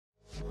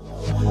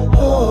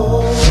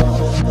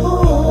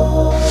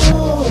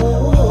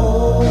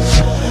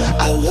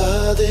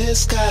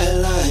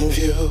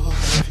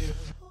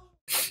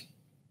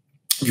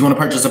you want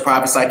to purchase a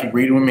private psychic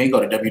reading with me, go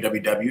to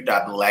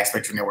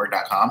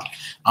www.thelaxspectrumnetwork.com.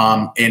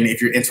 And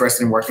if you're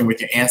interested in working with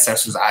your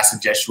ancestors, I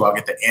suggest you all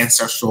get the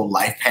Ancestral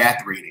Life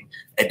Path reading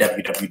at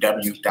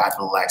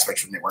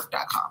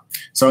www.thelaxspectrumnetwork.com.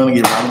 So I'm going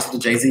to get right into the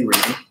Jay-Z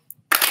reading.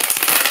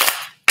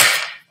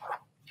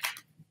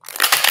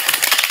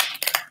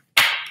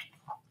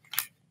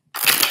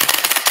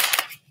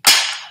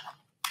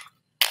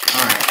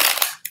 All right.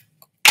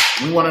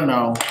 We want to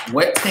know,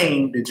 what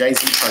team did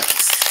Jay-Z purchase?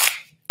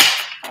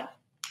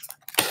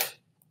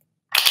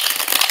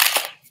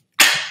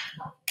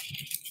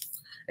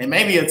 And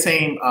maybe a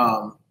team.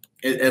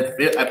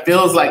 It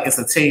feels like it's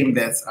a team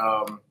that's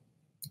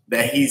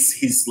that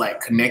he's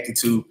like connected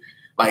to,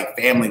 like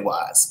family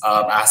wise.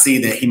 I see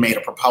that he made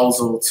a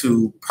proposal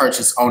to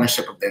purchase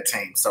ownership of that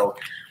team. So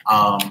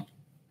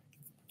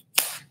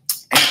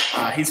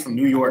he's from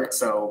New York.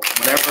 So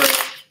whatever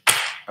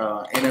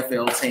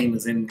NFL team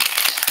is in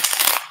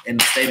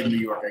the state of New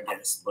York, I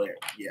guess. But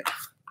yeah,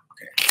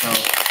 okay. So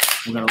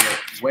we're gonna look.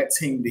 What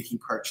team did he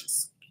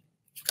purchase?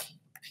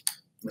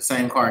 The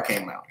same card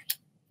came out.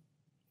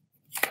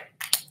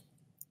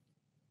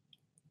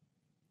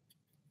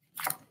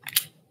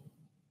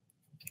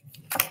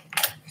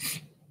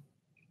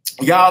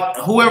 Y'all,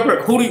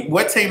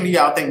 what team do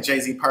y'all think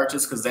Jay-Z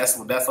purchased? Because that's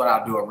what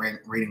I'll do a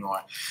reading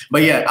on.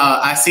 But yeah,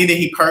 I see that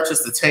he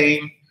purchased a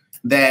team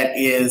that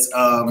is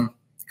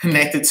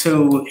connected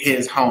to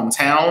his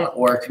hometown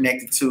or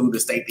connected to the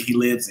state that he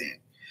lives in.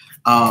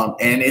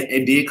 And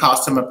it did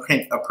cost him a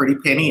pretty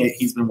penny.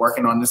 He's been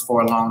working on this for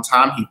a long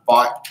time.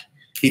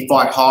 He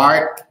fought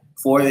hard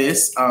for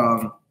this.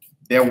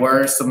 There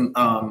were some,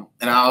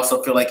 and I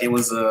also feel like it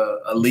was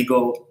a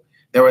legal.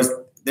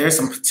 There's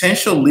some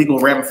potential legal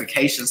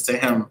ramifications to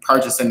him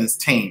purchasing this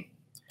team.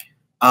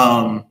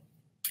 I'm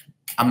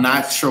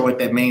not sure what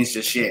that means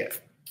just yet,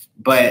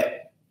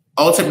 but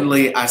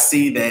ultimately I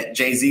see that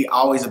Jay-Z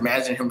always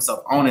imagined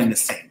himself owning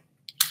this team.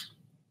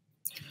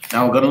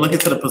 Now we're going to look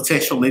into the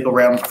potential legal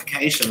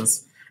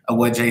ramifications of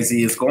what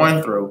Jay-Z is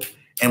going through.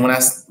 And when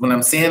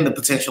I'm seeing the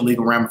potential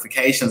legal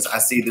ramifications, I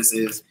see this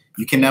is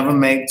you can never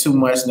make too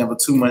much, never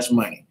too much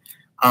money.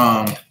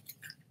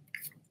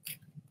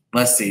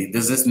 Let's see.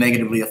 Does this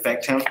negatively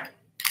affect him?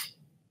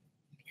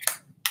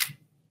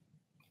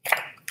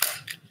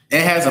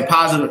 It has a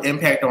positive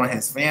impact on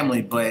his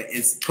family, but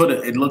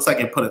it looks like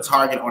it put a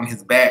target on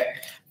his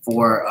back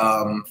for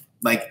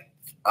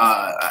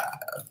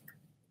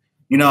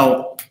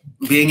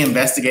being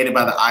investigated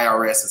by the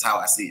IRS is how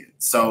I see it.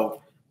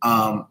 So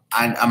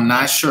I'm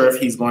not sure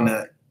if he's going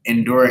to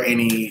endure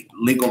any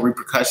legal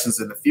repercussions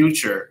in the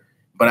future,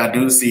 but I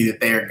do see that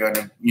they are going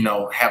to,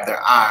 have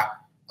their eye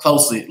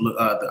closely.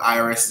 The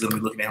IRS is going to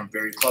be looking at him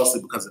very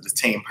closely because of this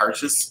team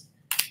purchase.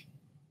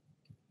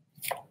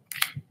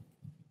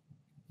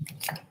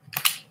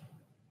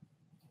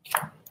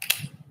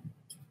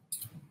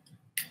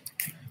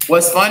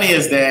 What's funny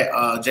is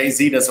that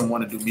Jay-Z doesn't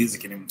want to do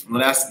music anymore.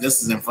 Well,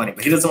 this isn't funny,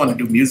 but he doesn't want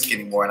to do music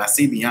anymore. And I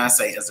see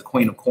Beyonce as the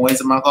queen of coins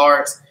in my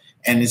cards.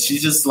 And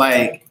she's just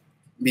like,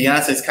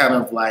 Beyonce's kind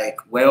of like,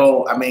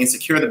 well, I mean,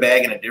 secure the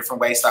bag in a different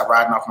way. Stop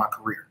riding off my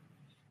career.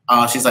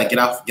 She's like, get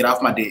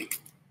off my dick.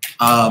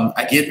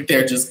 I get that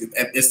they're just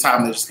at this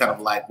time they're just kind of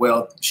like,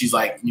 well, she's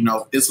like,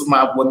 if this is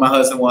what my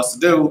husband wants to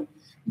do,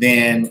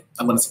 then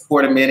I'm going to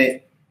support him in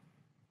it.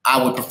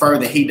 I would prefer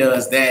that he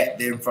does that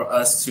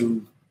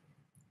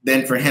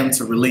than for him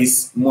to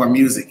release more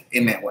music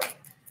in that way.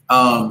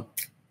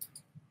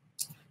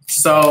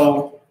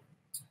 So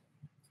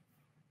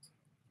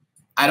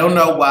I don't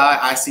know why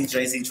I see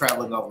Jay-Z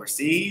traveling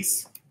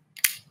overseas.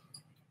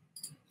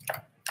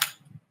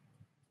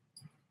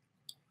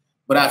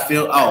 But I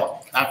feel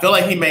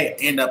like he may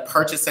end up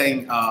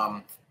purchasing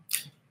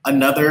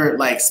another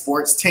like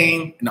sports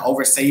team, an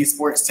overseas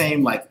sports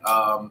team, like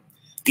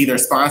either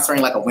sponsoring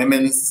like a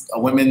woman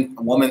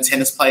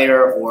tennis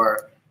player,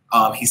 or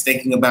he's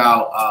thinking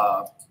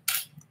about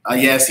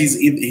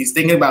he's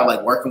thinking about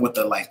like working with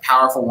a like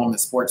powerful woman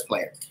sports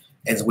player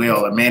as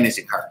well, or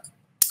managing her.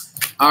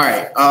 All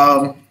right,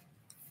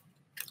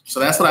 so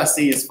that's what I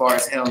see as far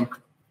as him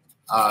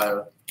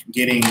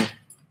getting,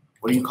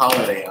 what do you call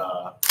it,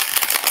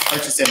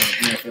 purchasing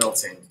an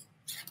NFL team.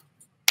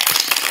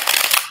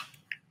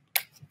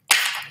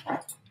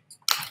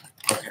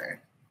 Okay.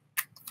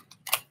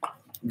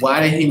 Why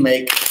did he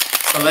make?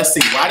 So let's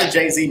see. Why did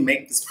Jay-Z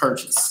make this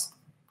purchase?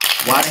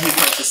 Why did he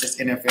purchase this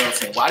NFL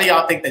team? Why do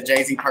y'all think that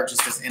Jay-Z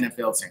purchased this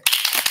NFL team?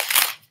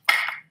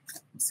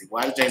 Let's see.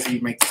 Why did Jay-Z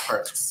make this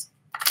purchase?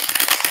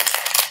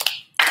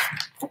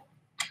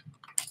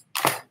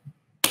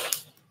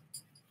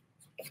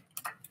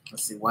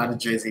 Let's see. Why did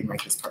Jay-Z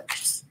make this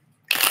purchase?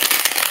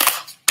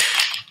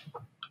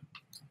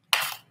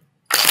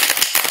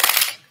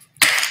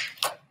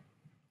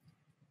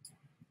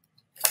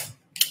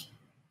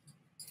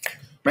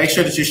 Make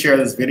sure that you share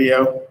this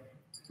video.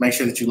 Make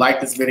sure that you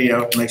like this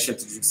video. Make sure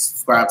that you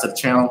subscribe to the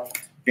channel.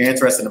 If you're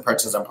interested in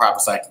purchasing on proper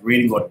psychic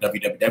reading, go to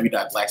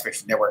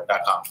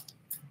www.blackspectrumnetwork.com.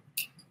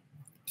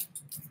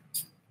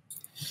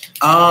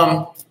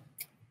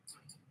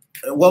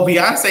 Well,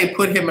 Beyonce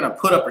put him in a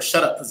put up or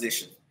shut up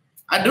position.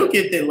 I do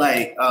get that,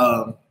 like,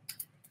 I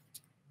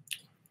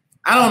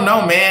don't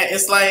know, man.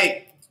 It's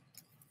like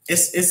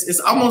it's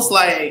almost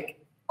like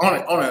on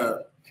a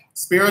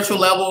spiritual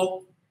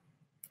level,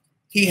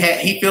 he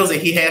feels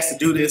that he has to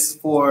do this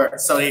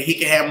so that he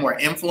can have more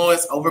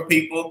influence over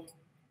people.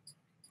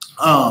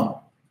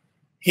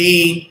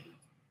 He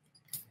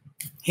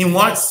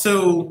wants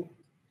to.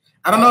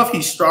 I don't know if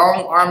he's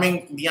strong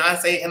arming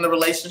Beyonce in the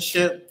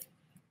relationship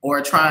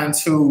or trying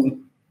to.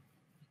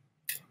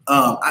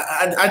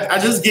 I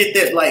just get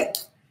that, like,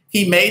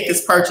 he made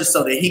this purchase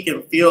so that he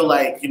can feel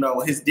like, you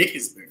know, his dick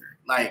is bigger.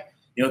 Like,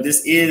 you know,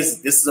 this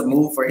is a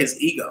move for his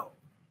ego.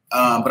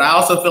 But I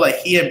also feel like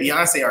he and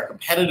Beyonce are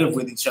competitive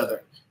with each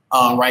other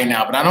right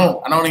now. But I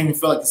don't even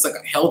feel like it's like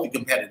a healthy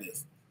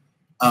competitive.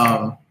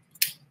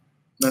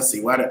 Let's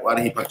see, why did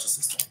he purchase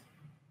this thing?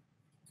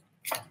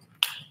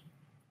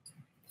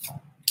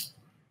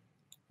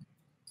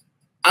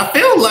 I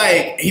feel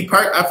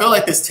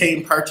like this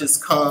team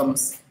purchase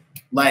comes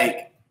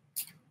like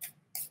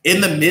in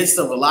the midst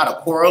of a lot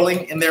of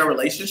quarreling in their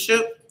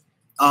relationship,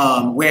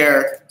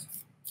 where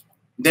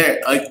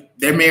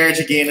their marriage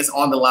again is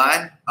on the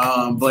line,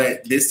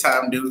 but this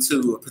time due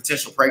to a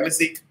potential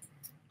pregnancy.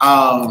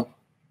 1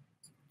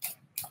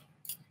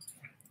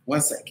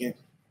 second,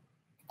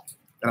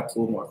 gotta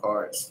pull more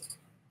cards.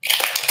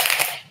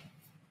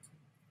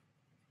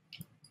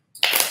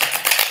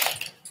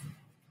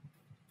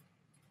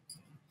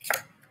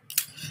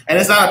 And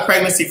it's not a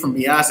pregnancy from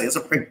Beyonce. It's a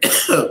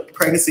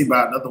pregnancy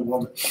by another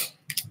woman.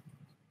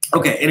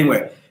 Okay,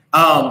 anyway.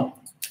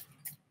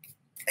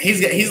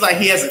 He's like,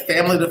 he has a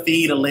family to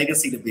feed, a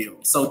legacy to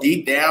build. So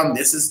deep down,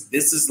 this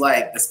is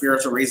like the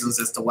spiritual reasons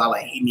as to why,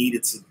 like, he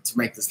needed to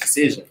make this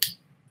decision.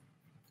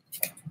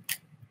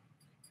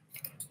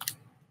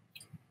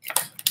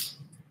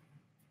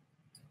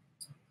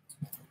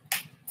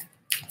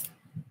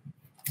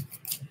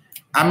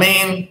 I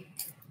mean,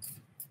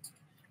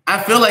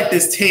 I feel like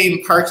this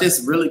team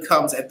purchase really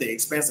comes at the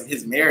expense of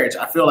his marriage.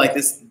 I feel like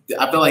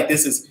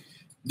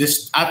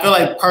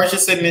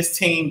purchasing this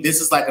team, this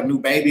is like a new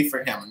baby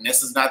for him. And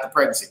this is not the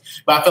pregnancy,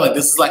 but I feel like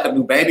this is like a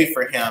new baby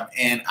for him.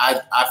 And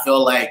I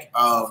feel like,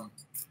 I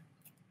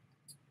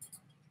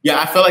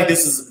feel like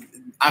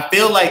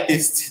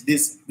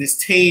this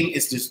team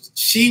is just,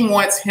 she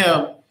wants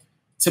him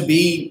to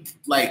be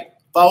like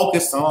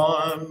focused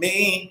on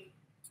me.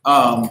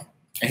 And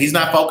he's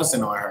not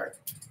focusing on her.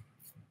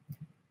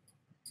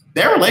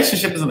 Their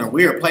relationship is in a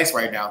weird place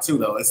right now too,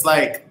 though. It's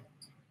like,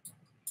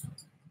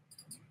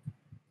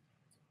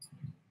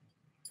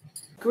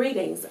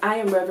 greetings, I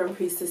am Reverend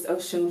Priestess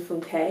Oshun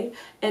Funke,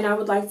 and I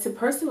would like to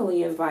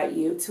personally invite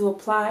you to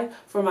apply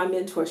for my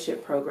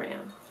mentorship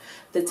program.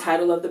 The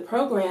title of the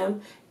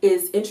program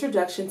is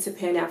Introduction to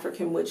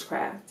Pan-African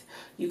Witchcraft.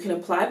 You can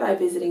apply by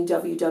visiting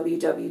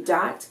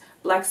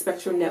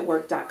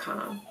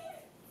www.blackspectrumnetwork.com.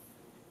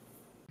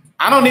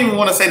 I don't even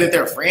want to say that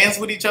they're friends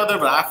with each other,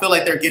 but I feel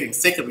like they're getting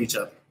sick of each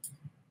other.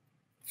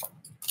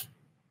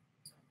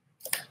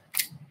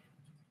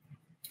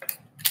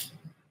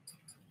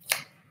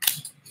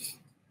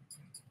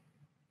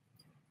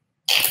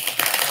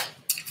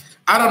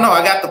 I don't know.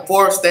 I got the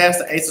 4 of staffs,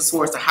 the Ace of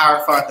Swords, the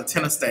Hierophant, the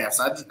 10 of staffs.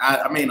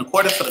 I mean,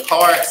 according to the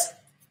cards,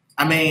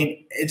 I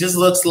mean, it just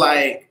looks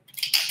like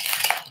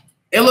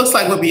with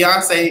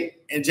Beyonce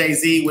and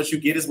Jay-Z, what you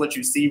get is what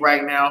you see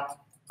right now.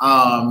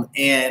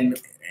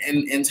 And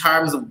in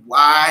terms of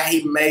why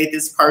he made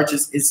this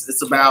purchase,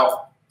 it's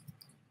about,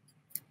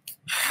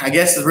 I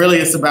guess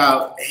it's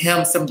about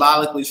him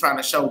symbolically trying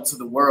to show to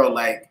the world,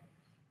 like,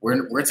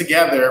 we're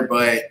together,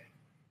 but,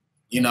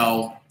 you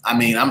know, I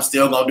mean, I'm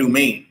still gonna do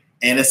me.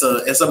 And it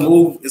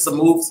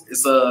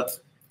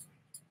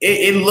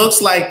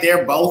looks like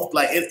they're both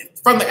like,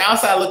 from the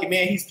outside looking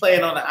in, he's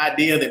playing on the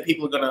idea that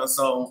people are going to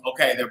assume,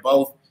 okay, they're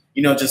both,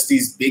 you know, just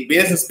these big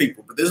business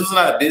people. But this was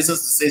not a business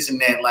decision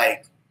that,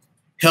 like,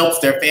 helps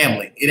their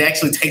family. It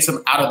actually takes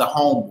him out of the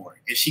home more,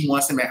 and she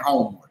wants him at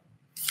home more.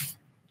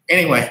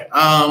 Anyway,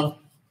 all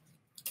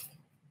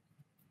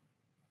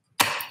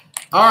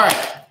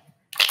right.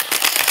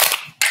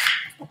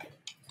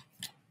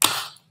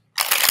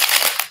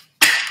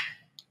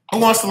 Who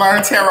wants to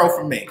learn tarot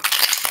from me?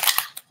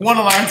 Who want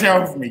to learn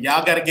tarot from me?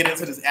 Y'all got to get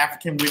into this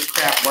African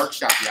witchcraft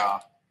workshop,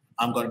 y'all.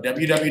 I'm going to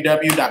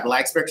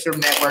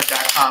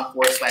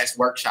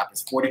www.blackspectrumnetwork.com/workshop.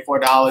 It's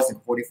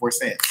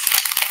 $44.44.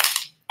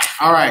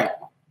 All right.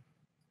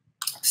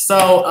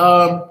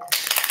 So,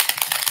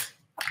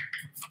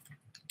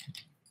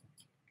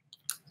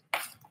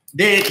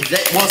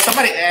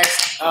 somebody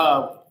asked,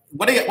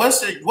 what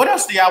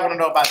else do y'all want to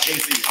know about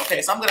Jay-Z?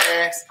 Okay, so I'm going to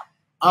ask,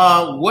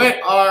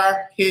 what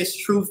are his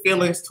true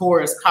feelings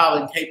towards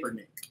Colin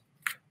Kaepernick?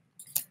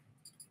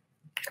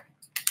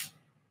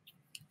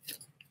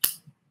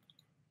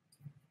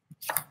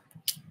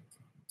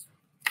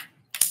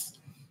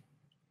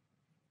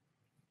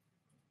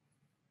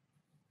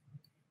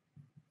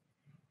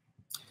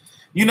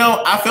 You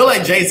know, I feel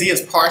like Jay-Z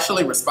is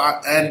partially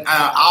responsible, and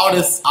all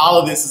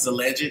of this is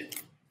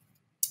alleged,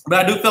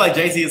 but I do feel like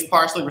Jay-Z is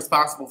partially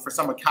responsible for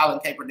some of Colin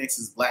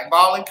Kaepernick's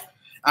blackballing.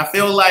 I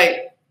feel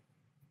like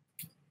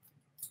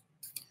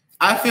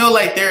I feel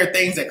like there are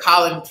things that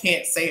Colin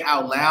can't say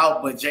out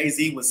loud, but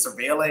Jay-Z was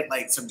surveilling,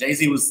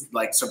 Jay-Z was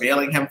like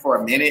surveilling him for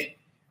a minute.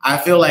 I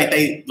feel like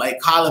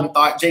Colin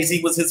thought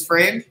Jay-Z was his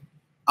friend,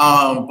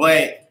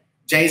 but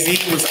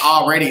Jay-Z was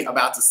already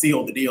about to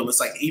seal the deal. It's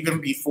like even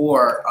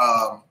before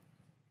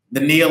the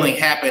kneeling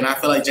happened, I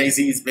feel like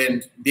Jay-Z's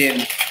been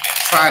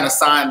trying to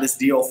sign this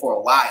deal for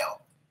a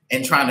while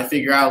and trying to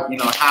figure out,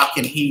 how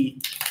can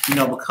he,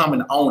 become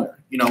an owner?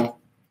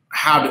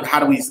 How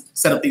do we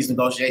set up these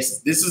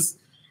negotiations? This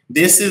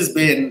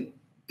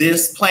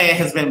plan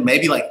has been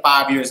maybe like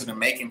 5 years in the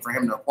making for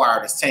him to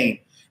acquire this team.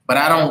 But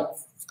I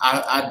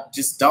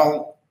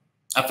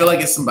feel like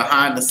it's some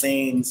behind the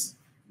scenes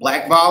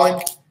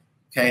blackballing.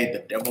 Okay, the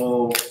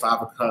Devil,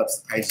 Five of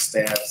Cups, Page of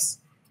Staffs.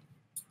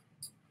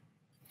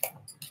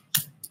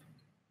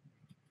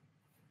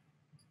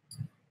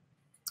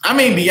 I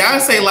mean,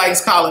 Beyonce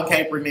likes Colin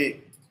Kaepernick.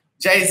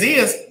 Jay-Z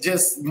is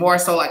just more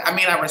so like, I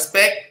mean, I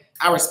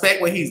respect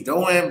what he's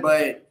doing,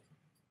 but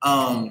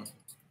I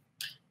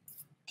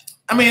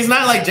mean, it's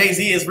not like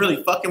Jay-Z is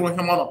really fucking with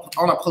him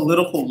on a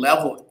political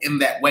level in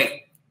that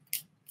way.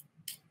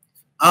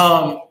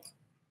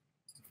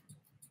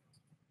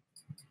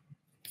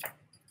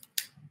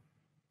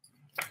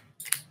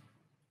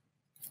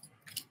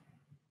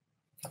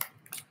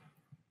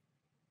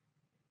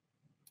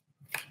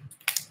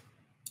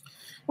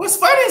 What's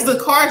funny is the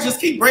cards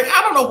just keep bringing.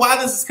 I don't know why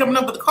this is coming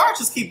up, but the cards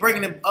just keep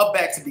bringing it up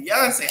back to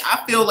Beyonce.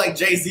 I feel like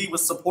Jay-Z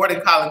was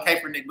supporting Colin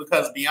Kaepernick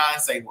because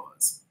Beyonce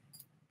was.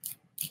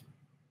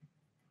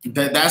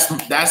 That's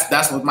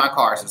what my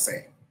cards are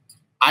saying.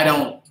 I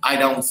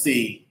don't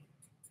see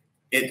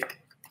it.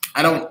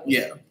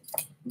 Yeah,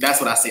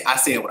 that's what I see. I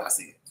see it what I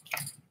see it.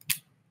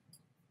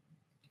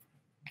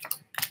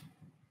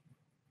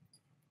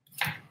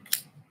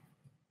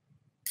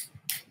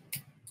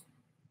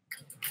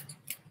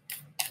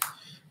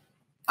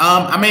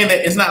 I mean,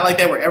 it's not like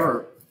they were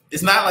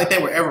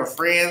ever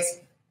friends.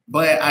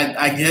 But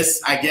I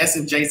guess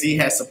if Jay-Z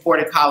had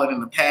supported Colin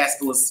in the past,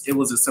 it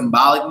was a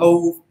symbolic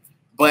move.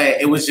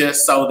 But it was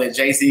just so that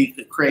Jay-Z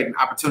could create an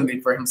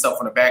opportunity for himself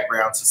in the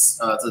background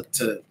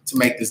to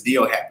make this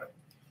deal happen,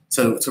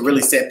 to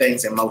really set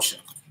things in motion.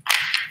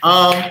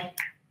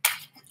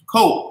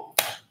 Cool.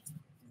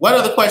 What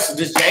other questions?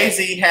 Does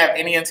Jay-Z have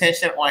any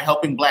intention on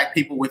helping Black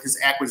people with his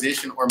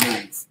acquisition or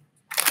move?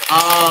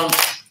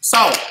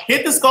 So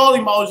hit the skull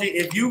emoji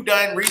if you've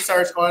done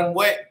research on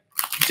what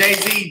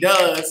Jay-Z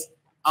does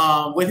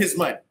with his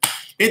money.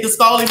 Hit the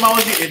skull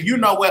emoji if you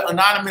know what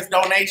anonymous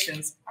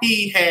donations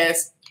he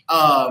has.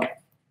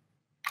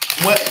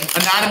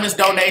 What anonymous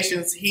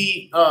donations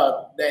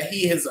that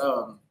he has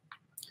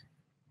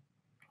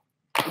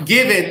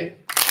given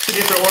to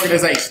different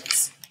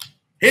organizations.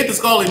 Hit the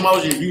skull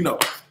emoji if you know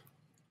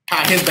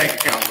how his bank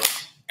account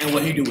looks and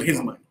what he do with his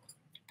money.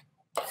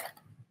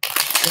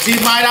 Because he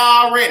might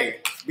already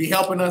be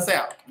helping us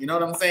out. You know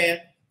what I'm saying?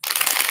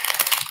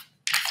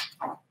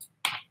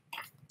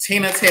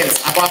 Tina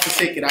Tennis, I bought the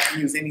ticket. I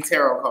can use any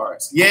tarot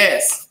cards.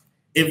 Yes.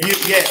 You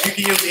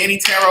can use any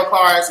tarot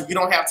cards. If you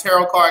don't have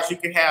tarot cards, you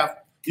can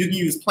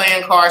use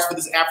playing cards for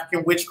this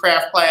African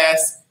witchcraft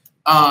class.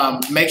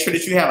 Make sure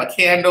that you have a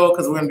candle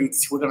because we're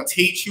gonna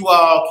teach you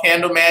all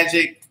candle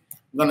magic.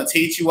 We're gonna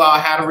teach you all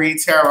how to read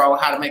tarot,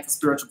 how to make a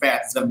spiritual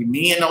bath. It's gonna be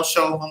me and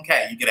Oshun from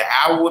K. You get an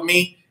hour with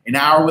me, an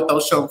hour with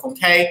Oshun from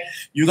K.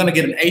 You're gonna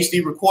get an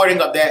HD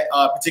recording of that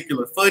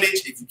particular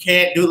footage. If you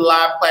can't do the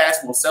live class,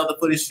 we'll sell the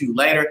footage to you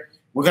later.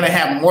 We're going to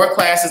have more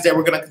classes that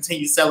we're going to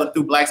continue selling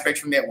through Black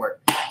Spectrum Network.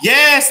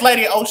 Yes,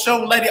 Lady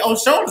Oshun. Lady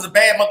Oshun is a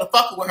bad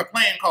motherfucker with her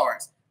playing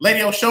cards.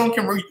 Lady Oshun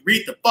can read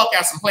the fuck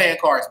out some playing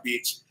cards,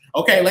 bitch.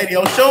 Okay, Lady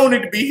Oshun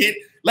need to be hit.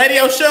 Lady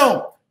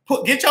Oshun,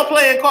 get your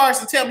playing cards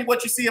and tell me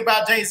what you see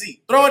about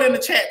Jay-Z. Throw it in the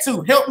chat,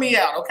 too. Help me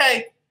out,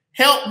 okay?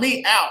 Help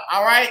me out,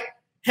 all right?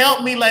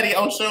 Help me, Lady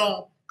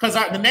Oshun. Because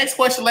the next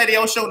question, Lady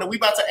Oshun, that we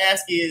about to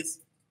ask is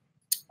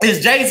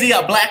Jay-Z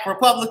a Black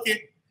Republican?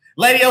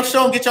 Lady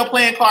Oshun, get your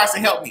playing cards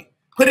and help me.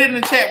 Put it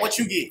in the chat what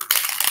you get.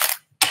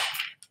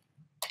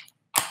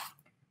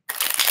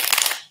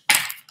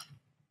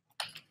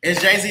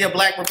 Is Jay-Z a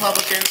Black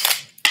Republican?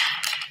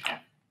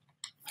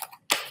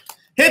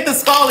 Hit the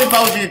skull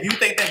emoji if you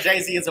think that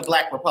Jay-Z is a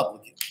Black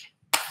Republican.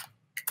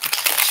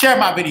 Share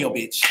my video,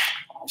 bitch.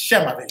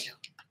 Share my video.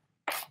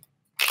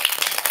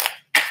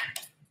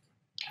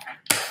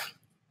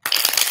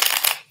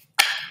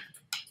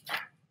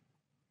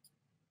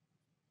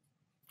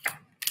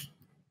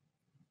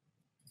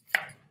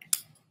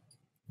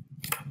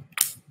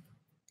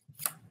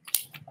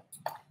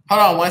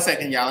 Hold on 1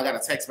 second, y'all. I got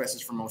a text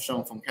message from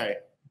Oshun from K.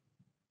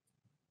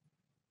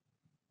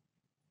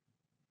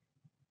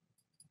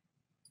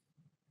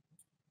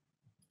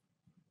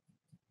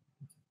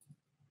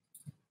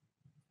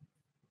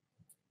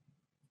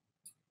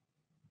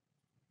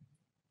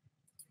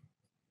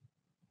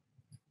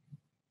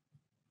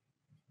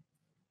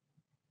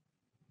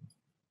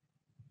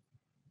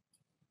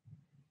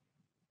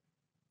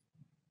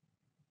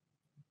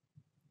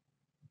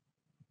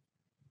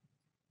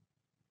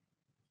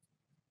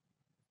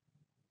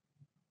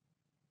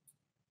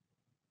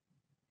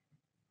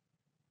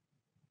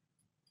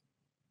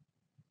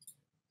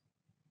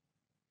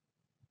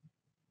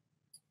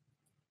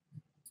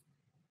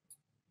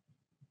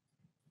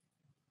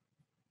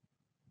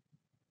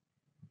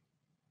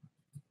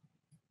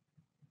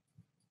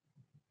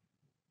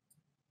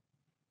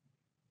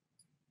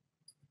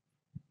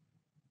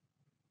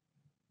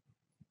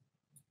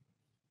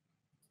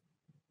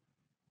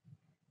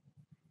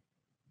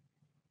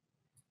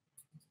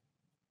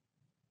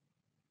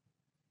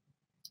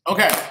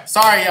 Okay,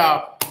 sorry,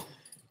 y'all.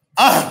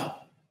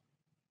 All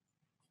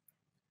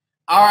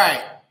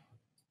right.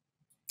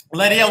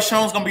 Lady L.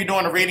 Sean's gonna be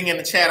doing the reading in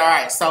the chat. All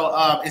right,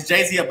 so is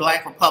Jay-Z a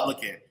black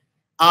Republican?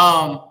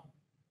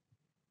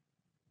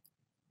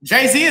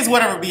 Jay-Z is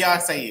whatever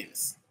Beyonce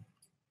is.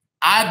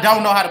 I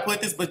don't know how to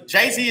put this, but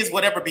Jay-Z is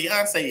whatever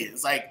Beyonce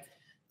is. Like,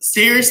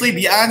 seriously,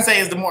 Beyonce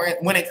is the more,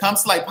 when it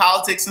comes to like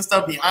politics and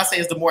stuff, Beyonce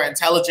is the more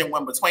intelligent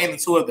one between the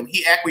two of them.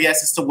 He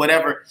acquiesces to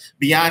whatever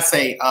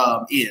Beyonce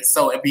is.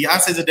 So if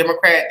Beyonce's a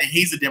Democrat, then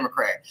he's a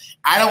Democrat.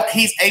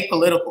 He's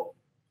apolitical.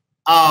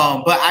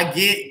 But I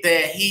get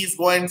that he's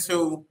going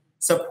to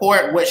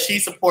support what she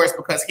supports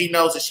because he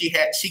knows that she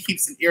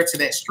keeps an ear to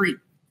that street.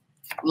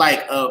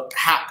 Like how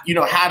can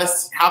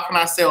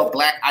I sell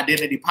black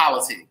identity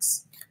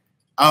politics?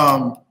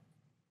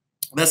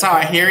 That's how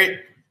I hear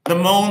it. The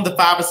moon, the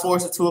 5 of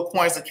swords, the 2 of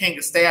coins, the king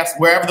of staffs,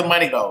 wherever the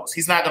money goes,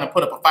 he's not going to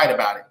put up a fight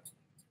about it.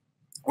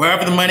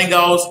 Wherever the money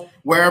goes,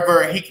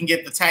 wherever he can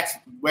get the tax,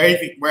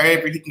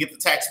 wherever he can get the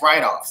tax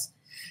write-offs,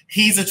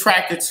 he's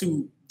attracted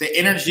to the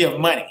energy of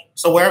money.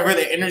 So wherever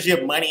the energy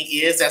of money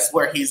is, that's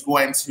where he's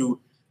going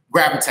to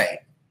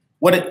gravitate.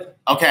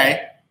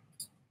 Okay.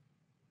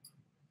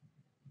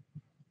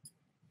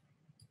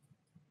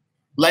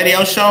 Lady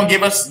O'Shawn,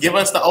 give us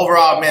the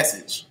overall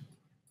message.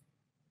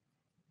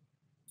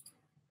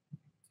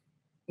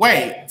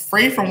 Wait,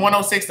 Free from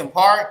 106 in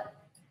Park?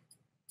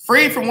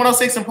 Free from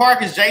 106 in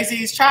Park is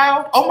Jay-Z's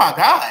child? Oh my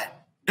God.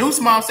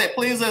 Deuce Mom said,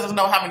 please let us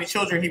know how many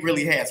children he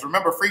really has.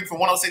 Remember Free from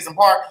 106 in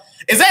Park?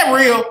 Is that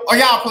real or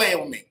y'all playing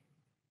with me?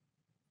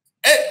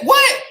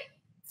 What?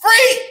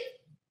 Free?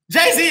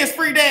 Jay-Z is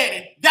Free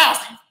Daddy. Y'all,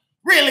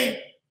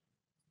 really?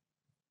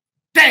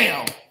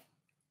 Damn.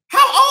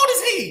 How old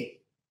is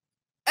he?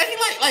 And he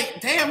like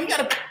damn, he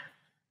got a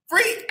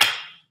Free.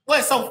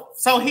 What?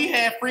 So he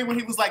had Free when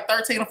he was like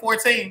 13 or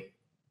 14.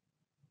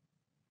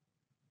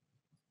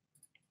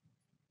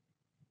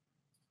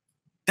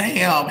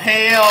 Damn,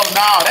 hell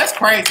no, that's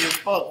crazy as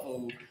fuck,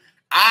 fool.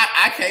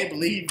 I can't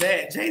believe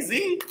that.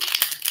 Jay-Z?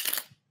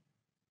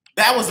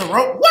 That was a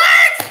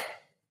what?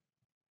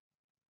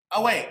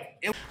 Oh, wait.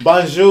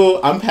 Bonjour,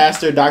 I'm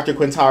Pastor Dr.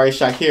 Quintari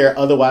Shakir,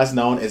 otherwise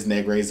known as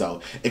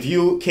Negrezo. If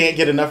you can't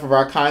get enough of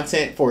our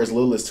content for as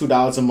little as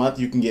 $2 a month,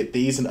 you can get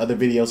these and other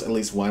videos at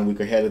least 1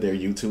 week ahead of their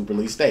YouTube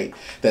release date.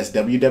 That's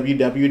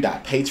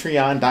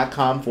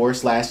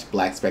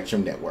www.patreon.com/Black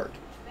Spectrum Network.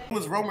 It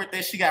was rumored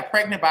that she got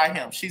pregnant by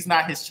him. She's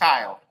not his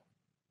child.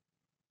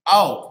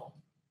 Oh.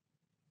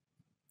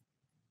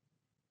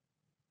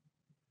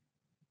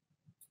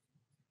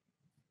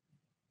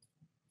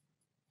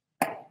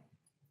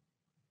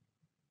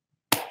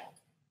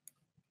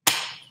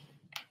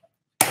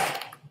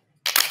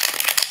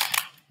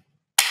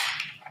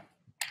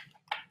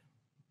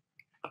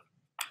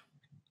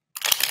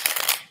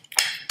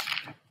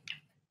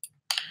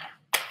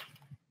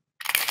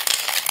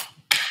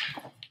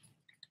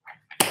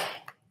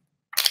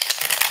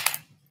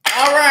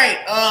 All right,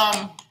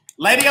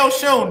 Lady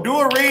O'Shoon, do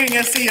a reading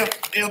and see if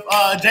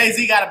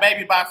Jay-Z got a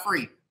baby by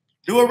Free.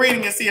 Do a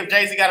reading and see if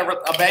Jay-Z got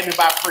a baby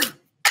by Free.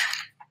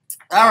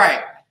 All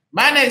right,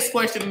 my next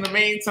question in the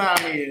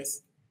meantime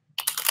is,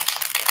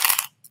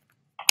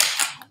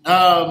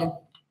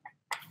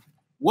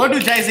 what do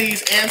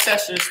Jay-Z's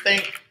ancestors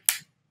think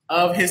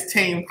of his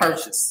team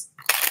purchase?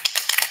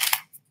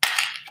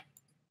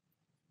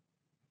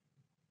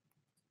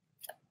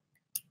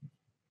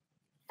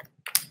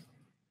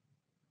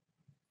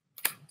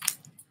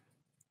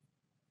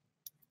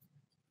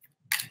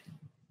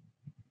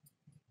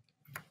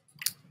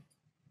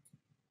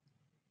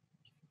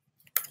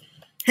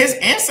 His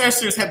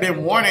ancestors have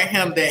been warning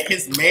him that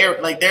his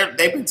marriage, like they've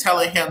been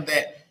telling him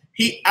that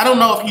I don't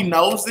know if he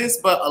knows this,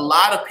 but a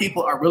lot of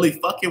people are really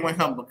fucking with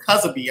him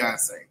because of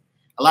Beyonce.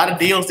 A lot of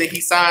deals that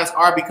he signs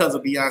are because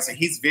of Beyonce.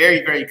 He's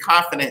very, very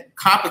competent,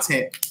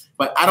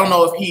 but I don't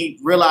know if he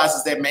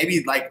realizes that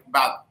maybe like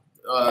about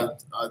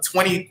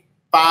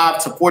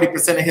 25 to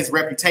 40% of his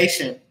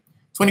reputation,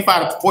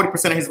 25 to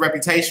 40% of his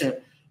reputation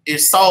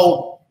is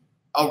sold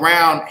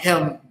around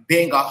him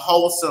being a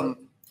wholesome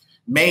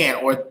man.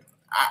 Or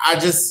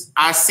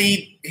I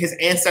see his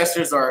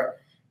ancestors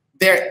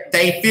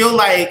they feel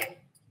like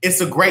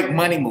it's a great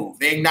money move.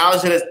 They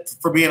acknowledge it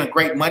for being a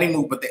great money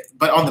move, but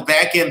on the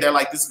back end, they're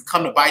like, this could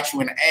come to bite you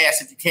in the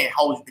ass if you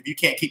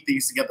can't keep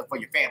things together for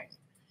your family.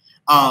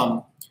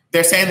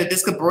 They're saying that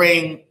this would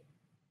bring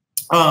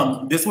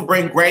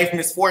grave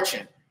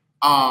misfortune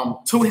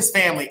to his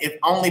family, if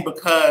only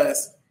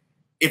because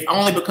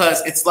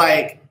it's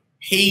like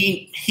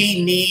he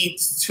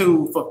needs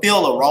to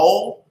fulfill a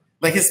role.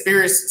 Like his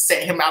spirits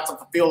set him out to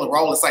fulfill a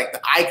role. It's like the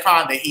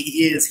icon that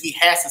he is. He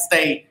has to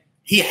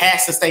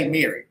stay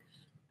married.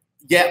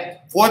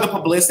 Yet for the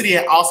publicity,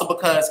 and also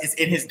because it's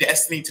in his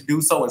destiny to do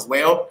so as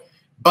well.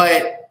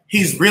 But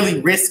he's really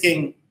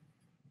risking.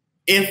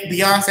 If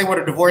Beyonce were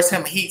to divorce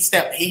him, he'd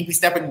be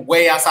stepping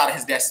way outside of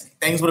his destiny.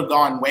 Things would have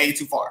gone way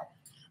too far.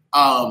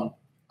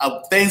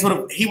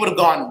 He would have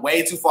gone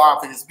way too far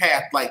off of his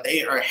path. Like,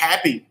 they are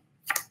happy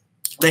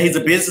that he's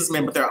a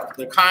businessman, but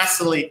they're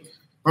constantly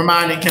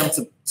reminding him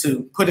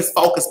to put his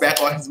focus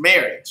back on his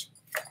marriage.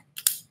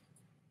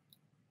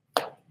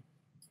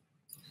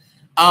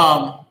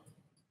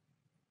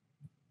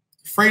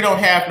 Free don't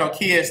have no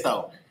kids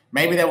though.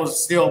 Maybe that was a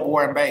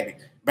stillborn baby.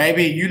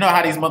 Baby, you know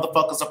how these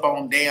motherfuckers up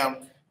on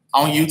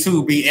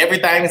YouTube be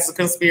everything is a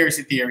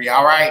conspiracy theory.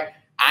 All right,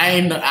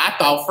 I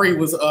thought Free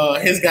was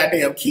his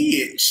goddamn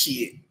kid.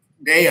 Shit,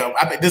 damn.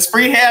 I mean, does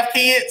Free have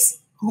kids?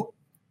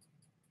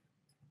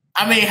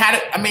 How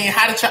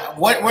did y'all?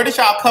 Where did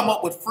y'all come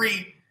up with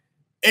Free?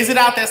 Is it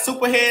out that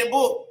Superhead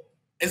book?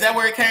 Is that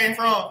where it came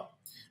from?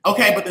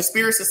 Okay, but the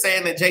spirits are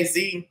saying that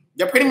Jay-Z,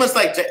 they're pretty much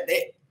like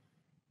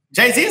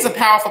Jay-Z is a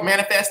powerful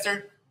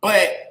manifester,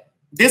 but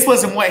this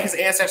wasn't what his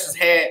ancestors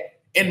had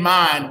in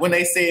mind when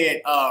they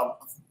said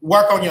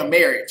work on your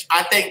marriage.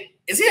 I think,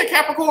 is he a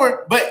Capricorn?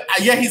 But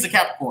yeah, he's a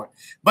Capricorn.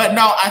 But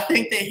no, I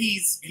think that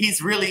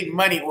he's really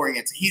money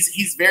oriented.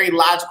 He's very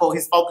logical.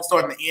 He's focused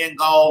on the end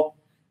goal.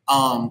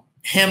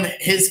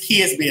 His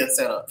kids being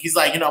set up. He's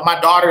like, my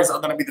daughters are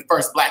going to be the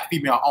first Black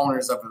female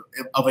owners of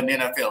an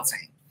NFL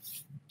team.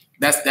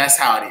 That's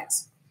how it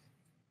is.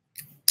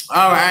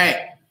 All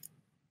right.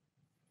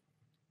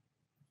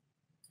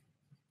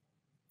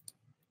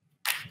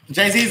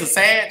 Jay-Z is a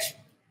Sag.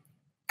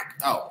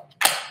 Oh,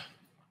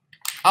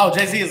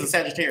 Jay-Z is a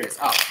Sagittarius.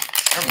 Oh,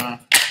 never mind.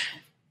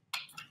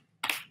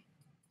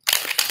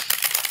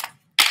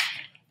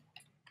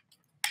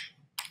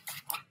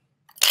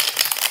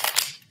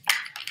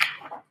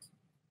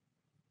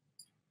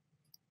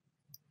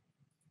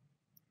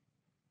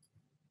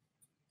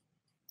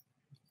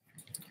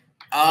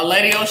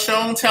 Lady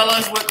Oshun, tell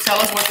us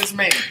what this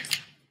means.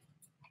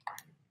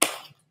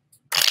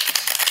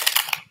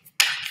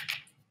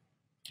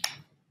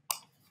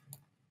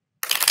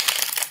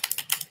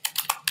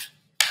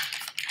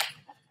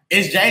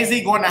 Is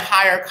Jay-Z going to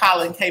hire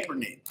Colin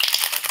Kaepernick?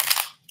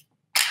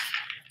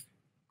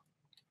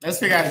 Let's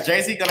figure out, is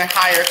Jay-Z going to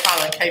hire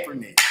Colin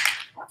Kaepernick?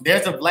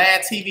 There's a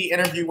Vlad TV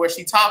interview where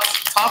she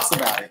talks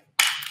about it.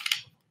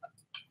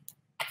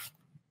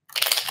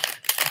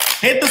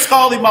 Hit the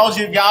skull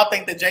emoji if y'all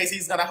think that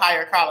Jay-Z's going to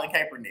hire Colin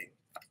Kaepernick.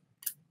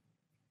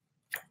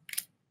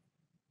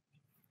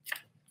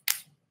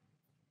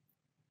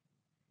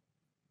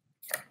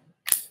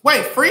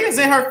 Wait, Free is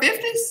in her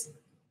 50s?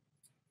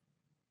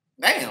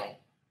 Damn.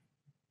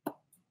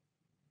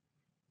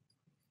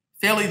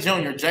 Philly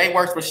Jr. Jay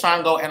works with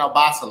Shango and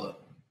Obasala.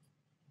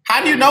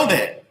 How do you know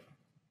that?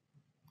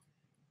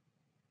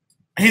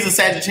 He's a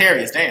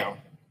Sagittarius. Damn.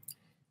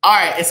 All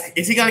right.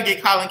 Is he going to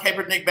get Colin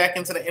Kaepernick back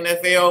into the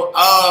NFL?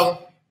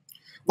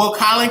 Well,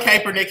 Colin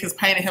Kaepernick has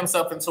painted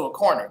himself into a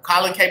corner.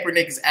 Colin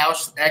Kaepernick is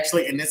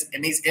actually in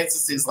these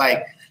instances,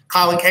 like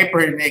Colin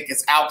Kaepernick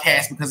is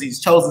outcast because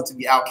he's chosen to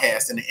be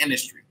outcast in the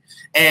industry.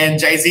 And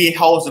Jay-Z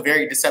holds a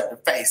very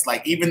deceptive face.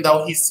 Like, even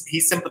though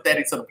he's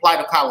sympathetic to the plight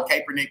of Colin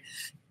Kaepernick,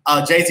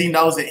 Jay-Z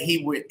knows that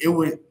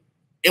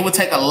it would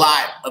take a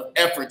lot of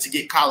effort to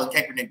get Colin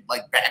Kaepernick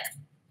back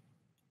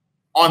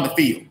on the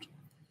field.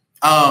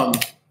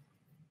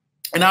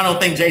 And I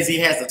don't think Jay-Z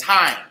has the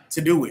time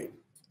to do it.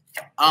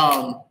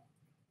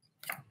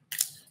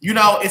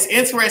 It's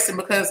interesting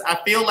because I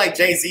feel like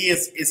Jay-Z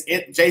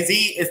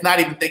is not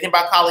even thinking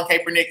about Colin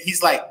Kaepernick.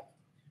 He's like,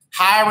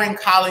 hiring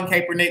Colin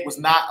Kaepernick was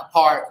not a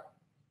part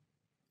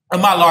of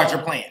my larger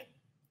plan.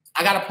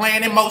 I got a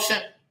plan in motion,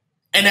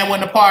 and that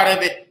wasn't a part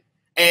of it.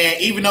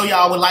 And even though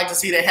y'all would like to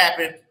see that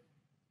happen,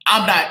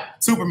 I'm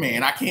not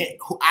Superman. I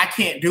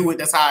can't do it.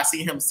 That's how I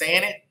see him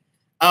saying it.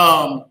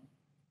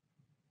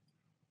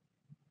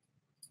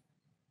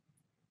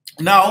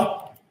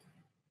 No,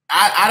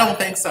 I don't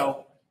think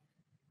so.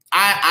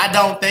 I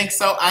don't think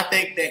so. I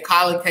think that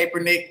Colin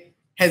Kaepernick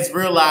has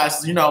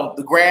realized,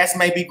 the grass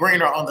may be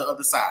greener on the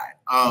other side.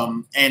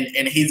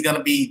 And he's going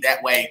to be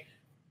that way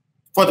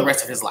for the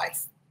rest of his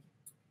life.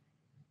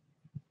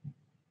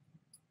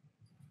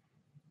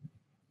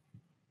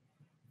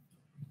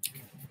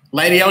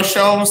 Lady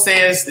Oshun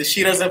says that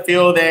she doesn't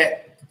feel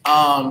that,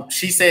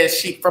 she says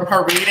from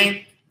her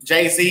reading,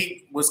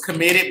 Jay-Z was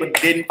committed but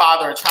didn't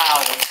father a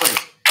child with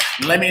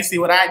Free. Let me see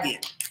what I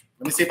get.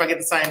 Let me see if I get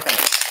the same thing.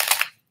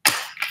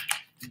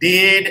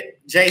 Did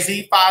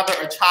Jay-Z father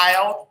a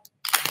child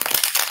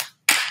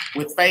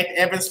with Faith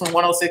Evans from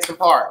 106 and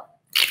Park?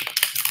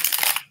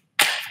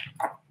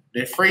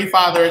 Did Free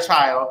father a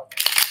child?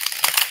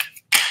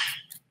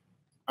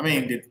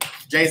 Did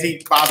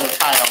Jay-Z father a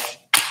child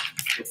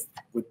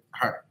with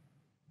her?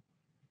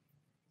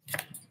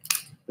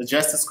 The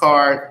Justice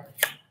card,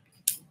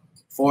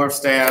 Four of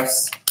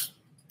Staffs,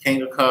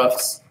 King of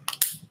Cups,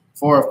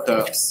 Four of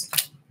Cups,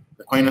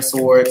 the Queen of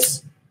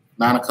Swords,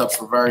 Nine of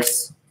Cups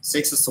reverse,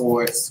 Six of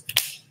Swords,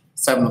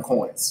 Seven of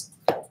Coins.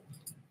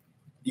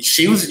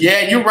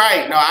 Yeah, you're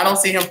right. No, I don't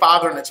see him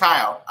fathering a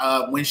child.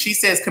 When she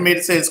says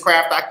committed to his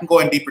craft, I can go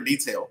in deeper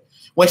detail.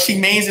 What she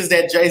means is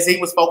that Jay-Z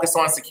was focused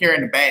on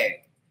securing the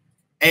bag.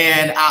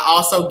 And I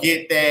also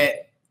get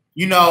that,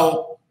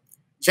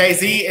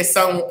 Jay-Z is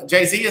someone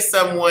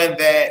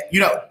that,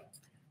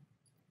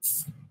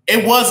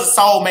 it was a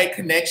soulmate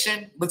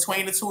connection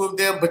between the two of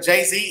them, but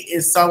Jay-Z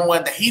is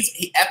someone that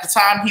at the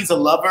time he's a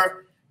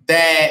lover,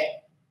 that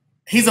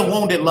he's a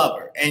wounded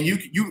lover, and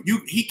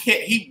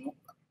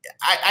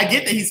I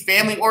get that he's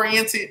family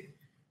oriented,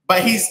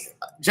 but he's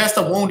just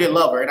a wounded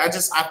lover. And I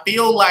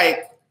feel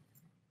like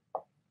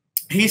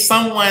he's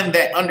someone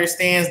that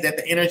understands that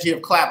the energy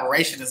of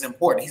collaboration is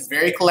important. He's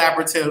very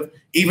collaborative,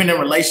 even in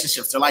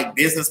relationships. They're like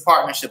business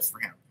partnerships for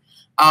him.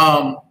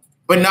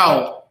 But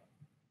no,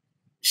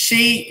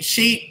 she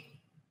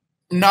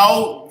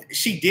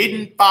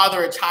didn't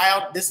father a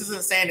child. This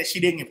isn't saying that she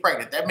didn't get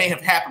pregnant. That may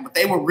have happened, but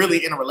they were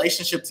really in a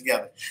relationship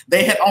together.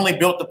 They had only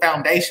built the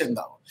foundation,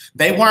 though.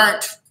 They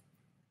weren't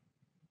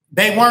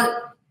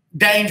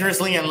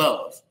dangerously in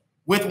love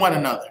with one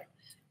another.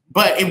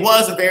 But it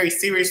was a very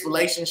serious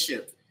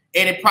relationship.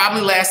 And it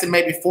probably lasted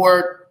maybe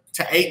 4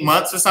 to 8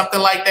 months or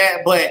something like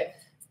that. But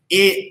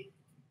they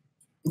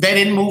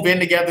didn't move in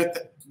together.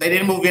 They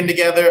didn't move in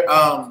together.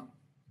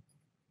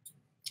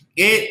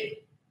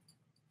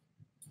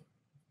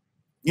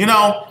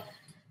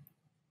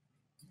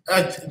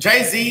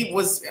 Jay-Z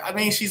was, I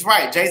mean, she's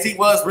right. Jay-Z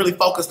was really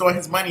focused on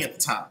his money at the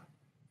time.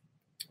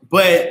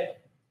 But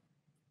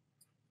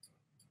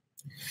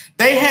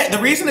the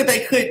reason that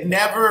they could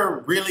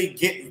never really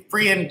get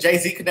free and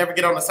Jay-Z could never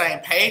get on the same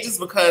page is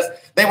because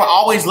they were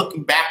always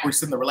looking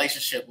backwards in the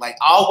relationship, like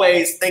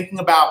always thinking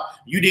about,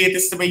 you did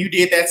this to me, you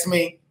did that to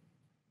me,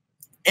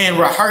 and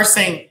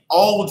rehearsing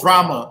old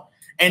drama.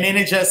 And then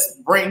it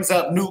just brings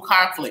up new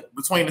conflict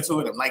between the two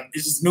of them. Like,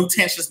 it's just new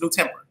tensions, new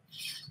temper.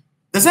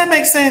 Does that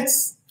make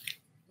sense?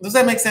 Does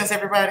that make sense,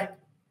 everybody?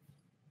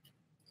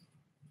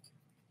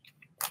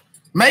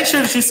 Make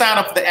sure that you sign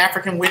up for the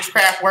African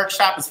Witchcraft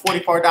Workshop. It's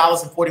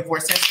 $44.44. Go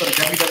to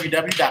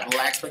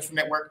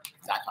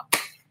www.blackspectrumnetwork.com.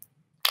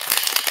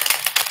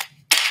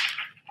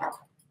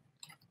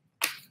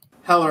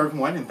 Hello,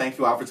 everyone, and thank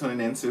you all for tuning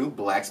in to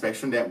Black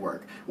Spectrum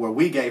Network, where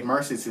we gave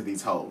mercy to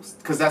these hoes,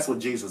 because that's what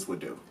Jesus would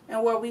do.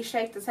 And where we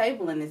shake the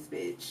table in this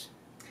bitch.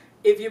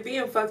 If you're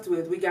being fucked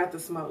with, we got the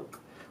smoke.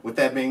 With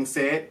that being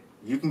said,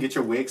 you can get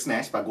your wig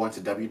snatched by going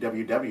to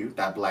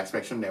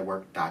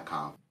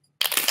www.blackspectrumnetwork.com.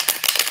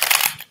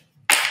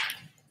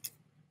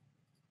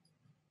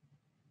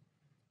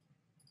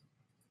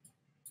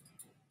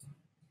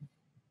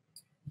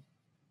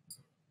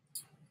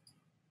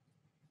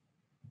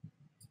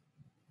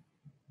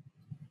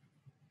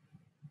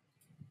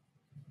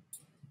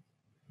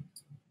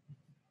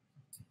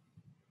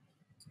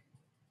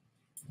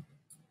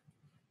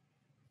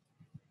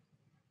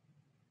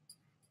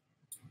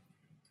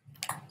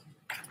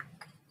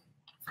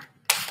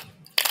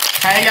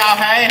 Hey y'all,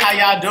 hey, how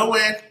y'all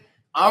doing?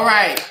 All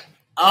right.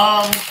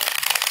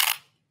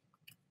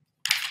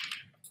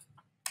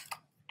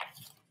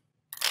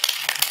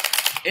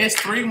 It's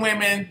 3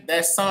 women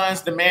that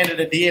sons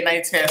demanded a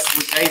DNA test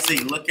with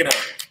Jay-Z. Look it up.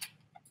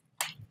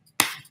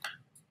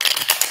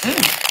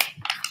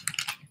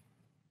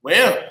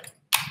 Well.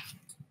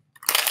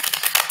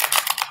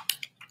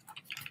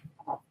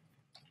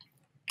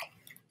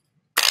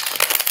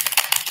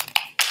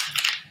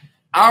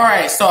 All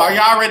right, so are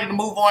y'all ready to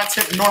move on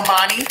to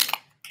Normani?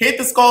 Hit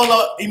the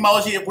skull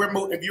emoji if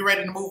you're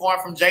ready to move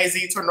on from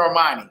Jay-Z to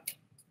Normani.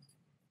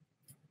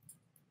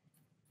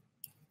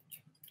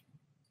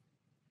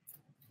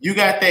 You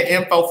got that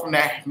info from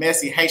that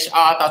messy Haitian.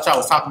 Oh, I thought y'all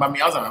was talking about me.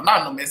 I was like, I'm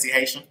not no messy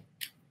Haitian.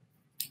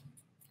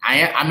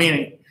 I'm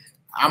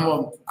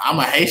a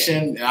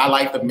Haitian and I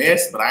like the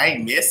mess, but I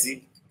ain't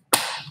messy.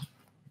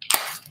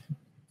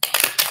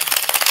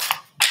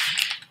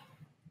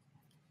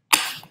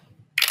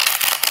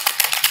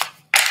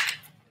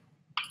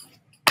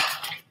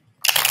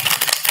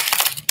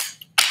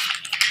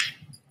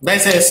 They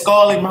said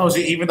skull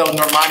emoji, even though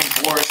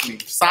Normani bores me.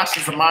 Sasha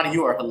Zamani,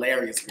 you are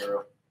hilarious,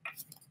 girl.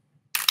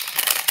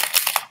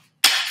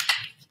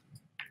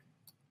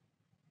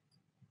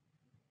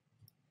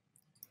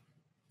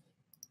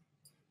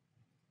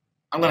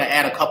 I'm going to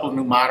add a couple of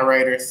new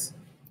moderators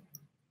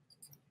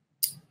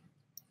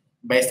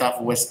based off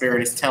of what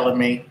Spirit is telling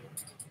me.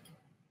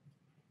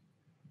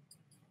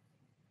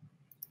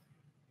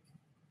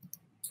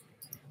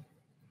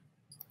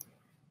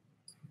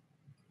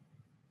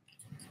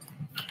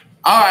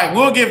 All right,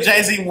 we'll give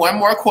Jay-Z one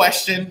more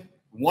question.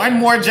 One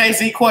more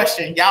Jay-Z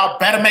question. Y'all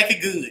better make it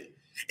good.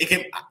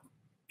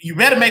 You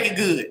better make it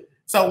good.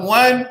 So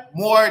one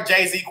more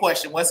Jay-Z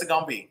question. What's it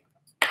going to be?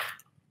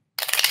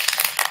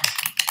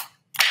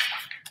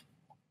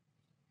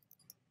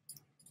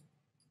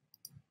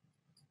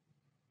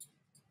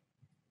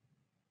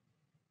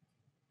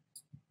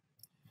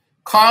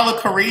 Carla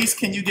Carice,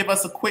 can you give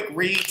us a quick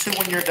read too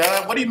when you're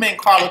done? What do you mean,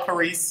 Carla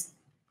Carice?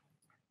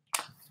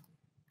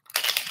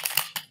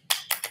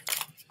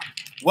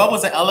 What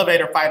was the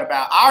elevator fight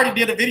about? I already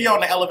did a video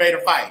on the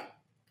elevator fight.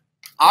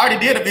 I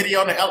already did a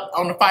video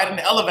on the fight in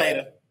the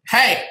elevator.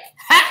 Hey,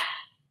 ha!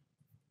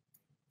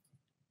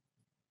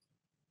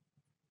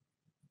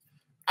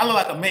 I look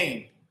like a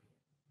meme.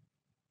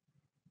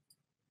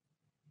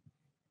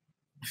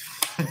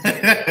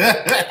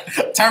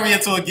 Turn me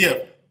into a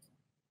gift.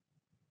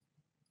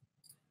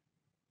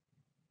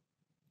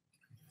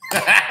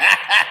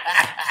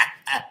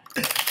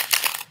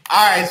 All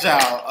right,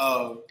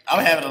 y'all.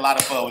 I'm having a lot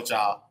of fun with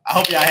y'all. I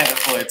hope y'all having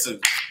fun too.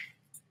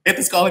 Hit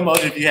the skull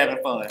emoji if you're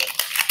having fun.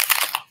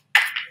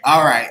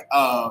 All right.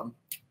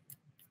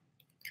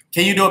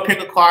 Can you do a pick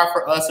a card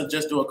for us or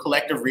just do a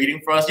collective reading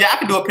for us? Yeah, I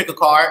can do a pick a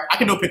card. I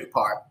can do a pick a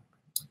card.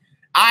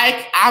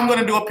 I'm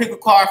gonna do a pick a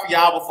card for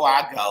y'all before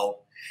I go.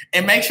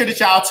 And make sure that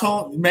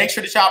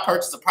y'all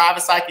purchase a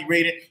private psychic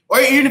reading. Or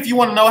even if you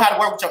want to know how to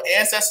work with your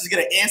ancestors, get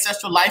an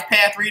ancestral life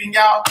path reading,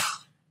 y'all.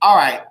 All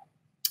right.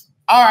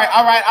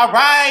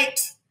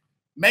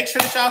 Make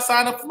sure that y'all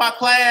sign up for my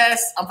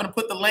class. I'm gonna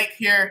put the link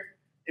here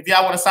if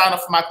y'all want to sign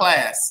up for my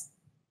class.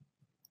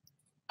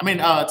 I mean,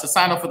 to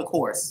sign up for the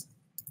course.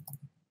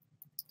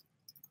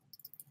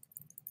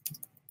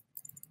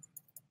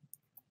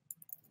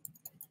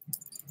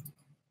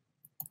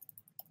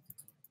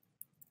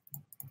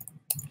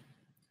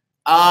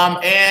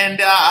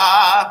 And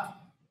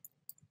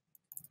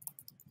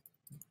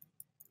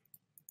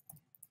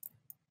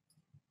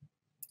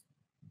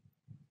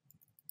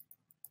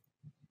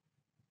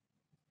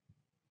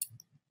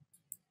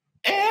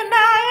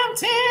I am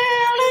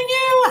telling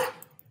you,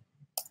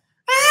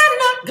 I'm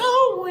not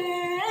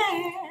going.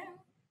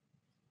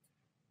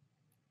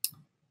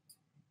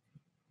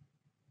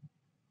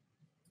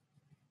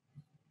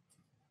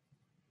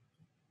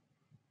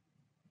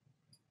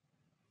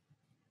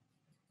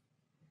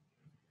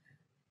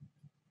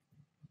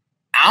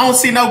 I don't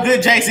see no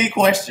good Jay-Z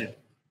question.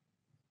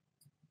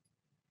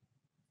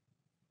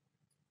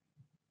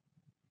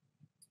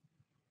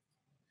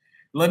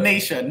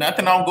 Lanisha,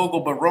 nothing on Google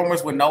but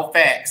rumors with no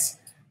facts.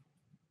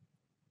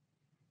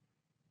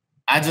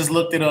 I just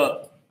looked it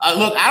up.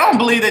 Look, I don't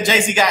believe that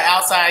Jay-Z got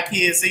outside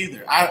kids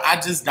either. I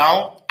just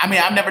don't. I mean,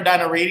 I've never done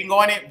a reading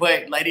on it,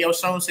 but Lady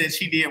O'Shone said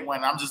she did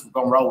one. I'm just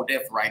going to roll with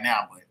that for right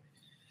now.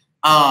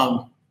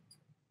 But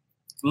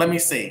let me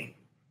see.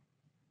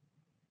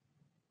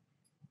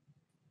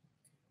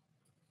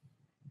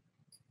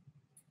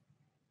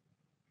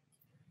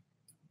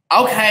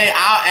 Okay,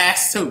 I'll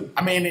ask too.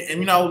 I mean,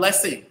 you know, let's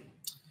see.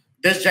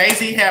 Does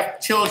Jay-Z have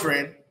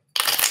children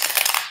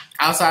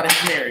outside of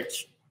his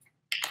marriage?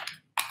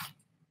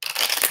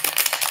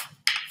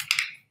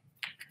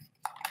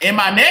 In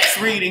my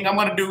next reading, I'm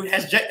going to do,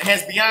 has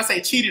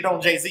Beyonce cheated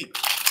on Jay-Z?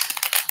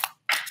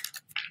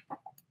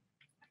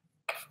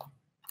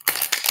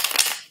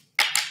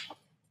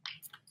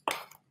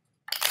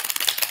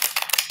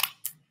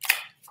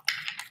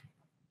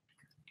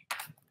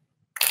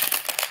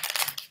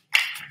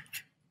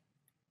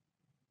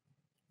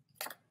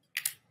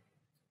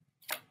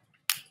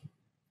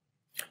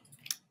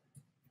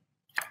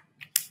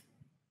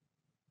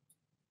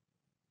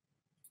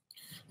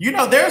 You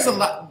know, there's a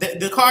lot,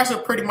 the cards are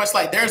pretty much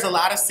like there's a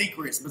lot of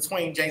secrets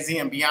between Jay-Z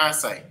and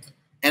Beyonce.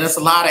 And it's a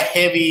lot of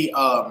heavy,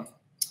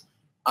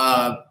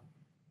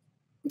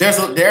 there's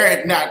a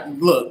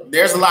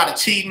lot of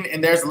cheating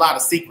and there's a lot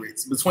of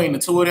secrets between the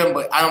two of them,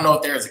 but I don't know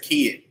if there's a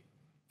kid.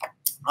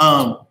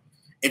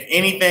 If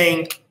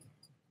anything,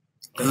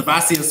 because if I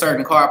see a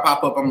certain card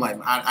pop up, I'm like,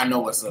 I know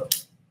what's up.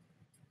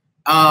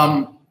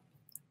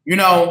 You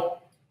know,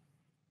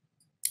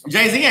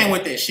 Jay-Z ain't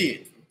with that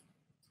shit.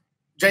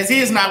 Jay-Z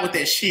is not with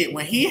that shit.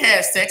 When he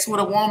has sex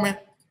with a woman,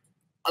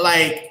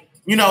 like,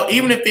 you know,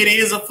 even if it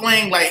is a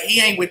fling, like,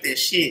 he ain't with that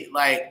shit.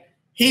 Like,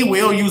 he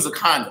will use a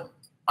condom.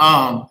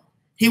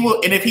 He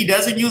will, and if he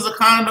doesn't use a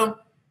condom,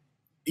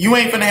 you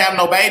ain't finna have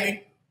no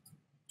baby.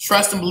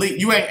 Trust and believe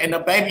you ain't, and the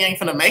baby ain't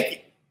finna make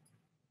it.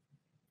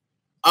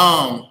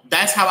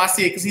 That's how I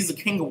see it, because he's a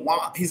king of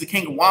wands. He's a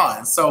king of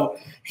wands. So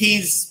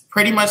he's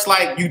pretty much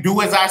like, you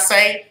do as I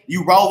say,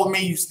 you roll with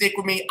me, you stick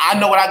with me. I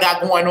know what I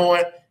got going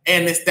on,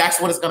 and that's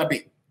what it's gonna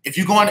be. If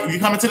you come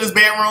into this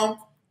bedroom,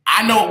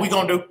 I know what we're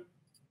gonna do.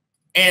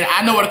 And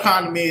I know what a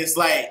condom is.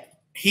 Like,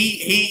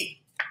 he's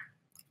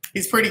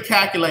pretty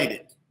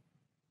calculated.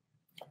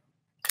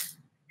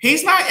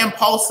 He's not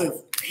impulsive.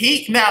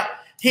 He's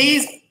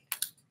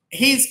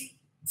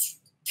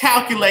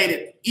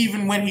calculated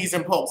even when he's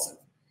impulsive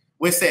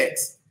with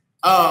sex.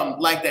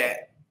 Like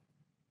that.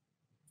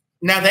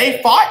 Now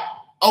they fought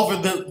over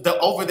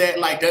over that,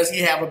 like, does he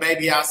have a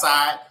baby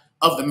outside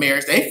of the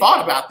marriage? They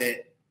fought about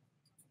that.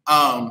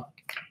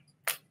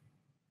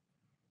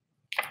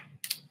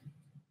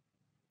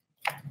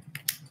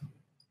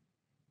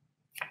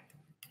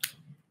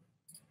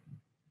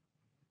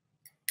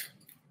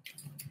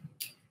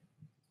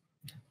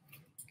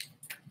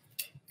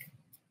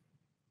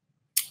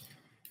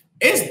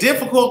 It's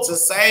difficult to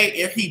say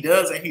if he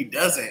does or he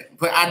doesn't,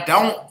 but I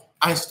don't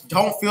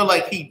feel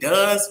like he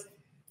does.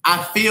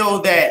 I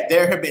feel that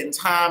there have been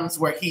times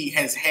where he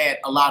has had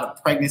a lot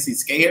of pregnancy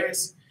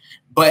scares,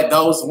 but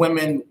those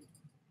women,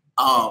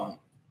 that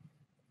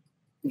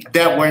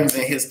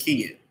wasn't his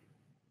kid.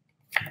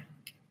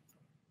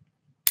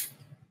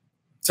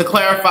 To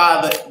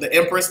clarify the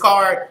Empress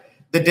card,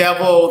 the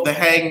Devil, the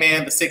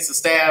Hangman, the Six of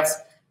Staves.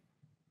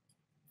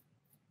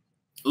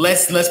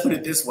 Let's put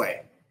it this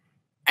way.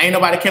 Ain't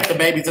nobody kept the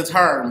baby to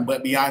term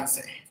but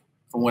Beyonce,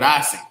 from what I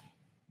see.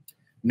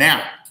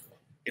 Now,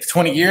 if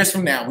 20 years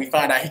from now we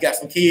find out he got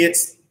some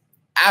kids,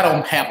 I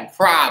don't have a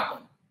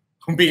problem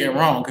being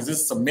wrong because this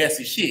is some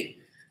messy shit.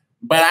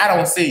 But I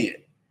don't see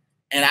it.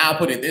 And I'll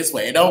put it this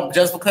way. It don't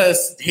just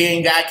because he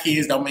ain't got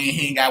kids don't mean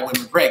he ain't got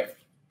women pregnant.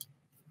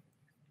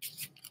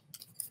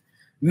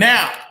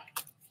 Now,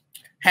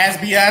 has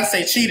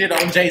Beyonce cheated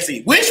on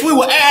Jay-Z? Which we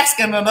will ask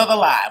in another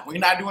live. We're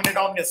not doing it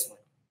on this one.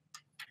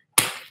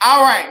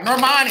 All right,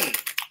 Normani.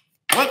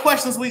 What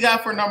questions we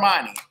got for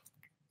Normani?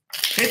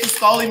 Hit the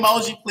skull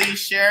emoji. Please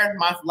share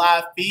my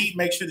live feed.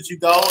 Make sure that you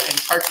go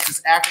and purchase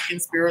this African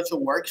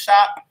Spiritual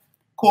Workshop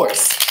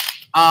course.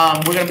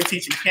 We're going to be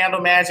teaching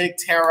candle magic,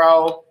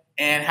 tarot,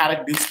 and how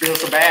to do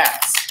spiritual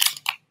baths.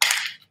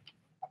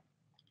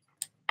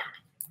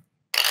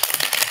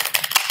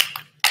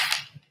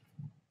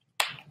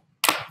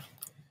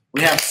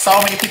 We have so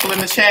many people in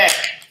the chat.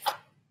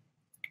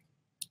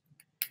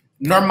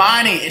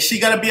 Normani, is she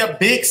going to be a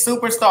big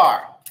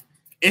superstar?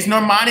 Is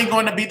Normani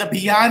going to be the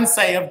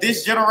Beyonce of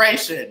this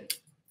generation?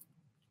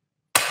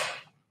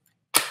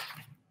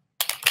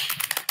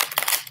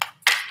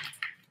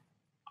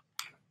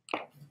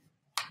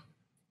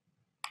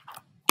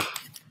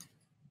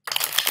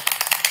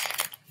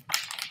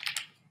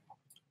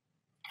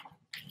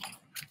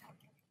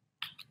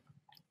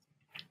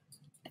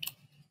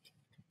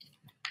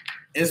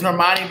 Is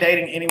Normani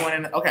dating anyone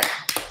in the... Okay.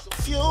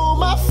 Fuel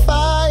my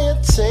fire,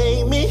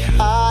 take me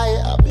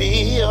higher, I'll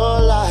be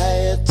your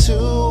liar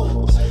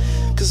too.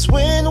 Cause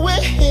when we're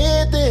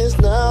here, there's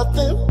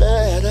nothing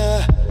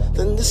better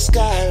than the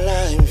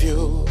skyline